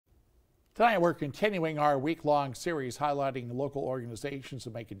Tonight we're continuing our week-long series highlighting local organizations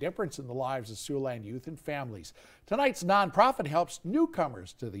that make a difference in the lives of Siouxland youth and families. Tonight's nonprofit helps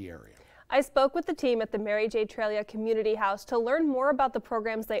newcomers to the area. I spoke with the team at the Mary J. Treglia Community House to learn more about the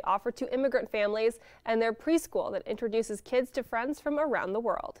programs they offer to immigrant families and their preschool that introduces kids to friends from around the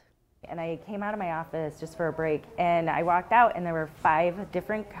world. And I came out of my office just for a break, and I walked out and there were 5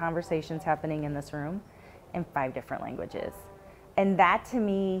 different conversations happening in this room in 5 different languages. And that to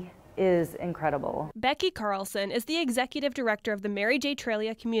me is incredible. Becky Carlson is the executive director of the Mary J.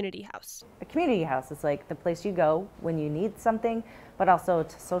 Treglia Community House. A community house is like the place you go when you need something, but also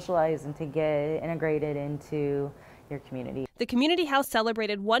to socialize and to get integrated into your community. The community house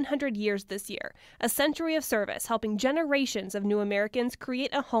celebrated 100 years this year, a century of service helping generations of new Americans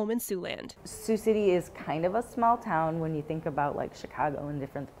create a home in Siouxland. Sioux City is kind of a small town when you think about like Chicago and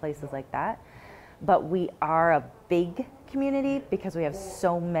different places like that. But we are a big community because we have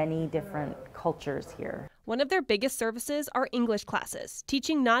so many different cultures here. One of their biggest services are English classes,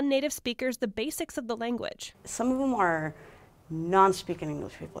 teaching non-native speakers the basics of the language. Some of them are non-speaking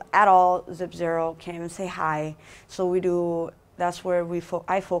English people at all, zip zero, can't even say hi. So that's where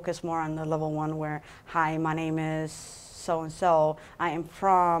I focus more on the level 1 where, hi, my name is so-and-so, I am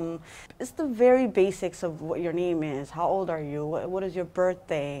from. It's the very basics of what your name is, how old are you, what is your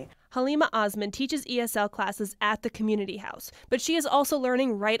birthday. Halima Osman teaches ESL classes at the community house, but she is also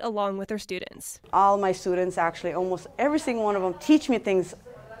learning right along with her students. All my students, actually, almost every single one of them, teach me things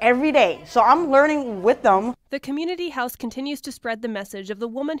every day, so I'm learning with them. The community house continues to spread the message of the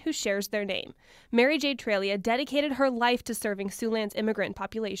woman who shares their name. Mary J. Treglia dedicated her life to serving Siouxland's immigrant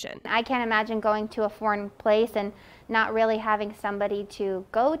population. I can't imagine going to a foreign place and not really having somebody to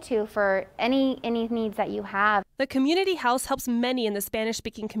go to for any needs that you have. The community house helps many in the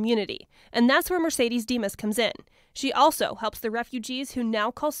Spanish-speaking community, and that's where Mercedes Dimas comes in. She also helps the refugees who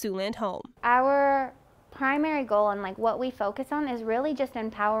now call Siouxland home. Our primary goal and what we focus on is really just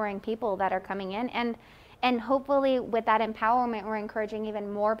empowering people that are coming in, and hopefully with that empowerment we're encouraging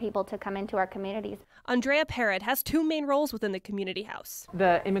even more people to come into our communities. Andrea Parrott has 2 main roles within the community house.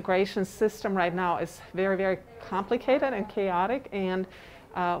 The immigration system right now is very, very complicated and chaotic, and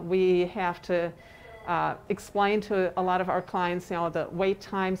we have to explain to a lot of our clients, the wait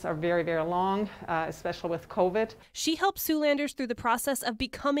times are very, very long, especially with COVID. She helps Siouxlanders through the process of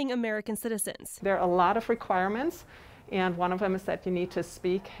becoming American citizens. There are a lot of requirements, and one of them is that you need to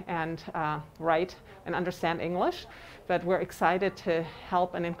speak and write and understand English. But we're excited to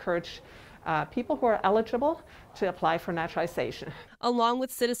help and encourage people who are eligible to apply for naturalization. Along with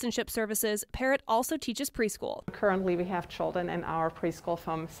citizenship services, Parrott also teaches preschool. Currently we have children in our preschool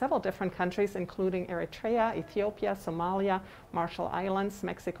from several different countries, including Eritrea, Ethiopia, Somalia, Marshall Islands,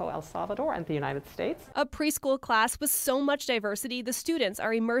 Mexico, El Salvador, and the United States. A preschool class with so much diversity, the students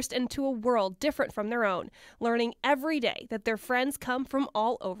are immersed into a world different from their own, learning every day that their friends come from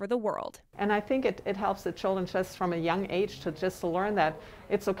all over the world. And I think it helps the children just from a young age to just learn that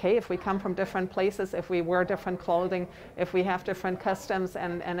it's okay if we come from different places, if we wear different clothing, if we have different customs,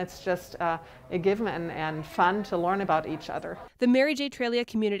 and it's just a given and fun to learn about each other. The Mary J. Treglia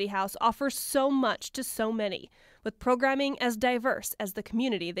Community House offers so much to so many, with programming as diverse as the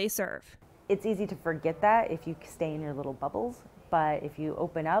community they serve. It's easy to forget that if you stay in your little bubbles, but if you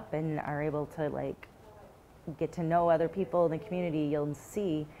open up and are able to get to know other people in the community, you'll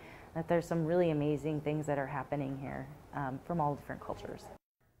see that there's some really amazing things that are happening here from all different cultures.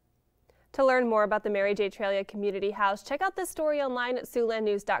 To learn more about the Mary J. Treglia Community House, check out this story online at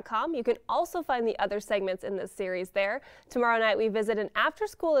SiouxlandNews.com. You can also find the other segments in this series there. Tomorrow night we visit an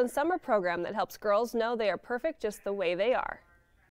after-school and summer program that helps girls know they are perfect just the way they are.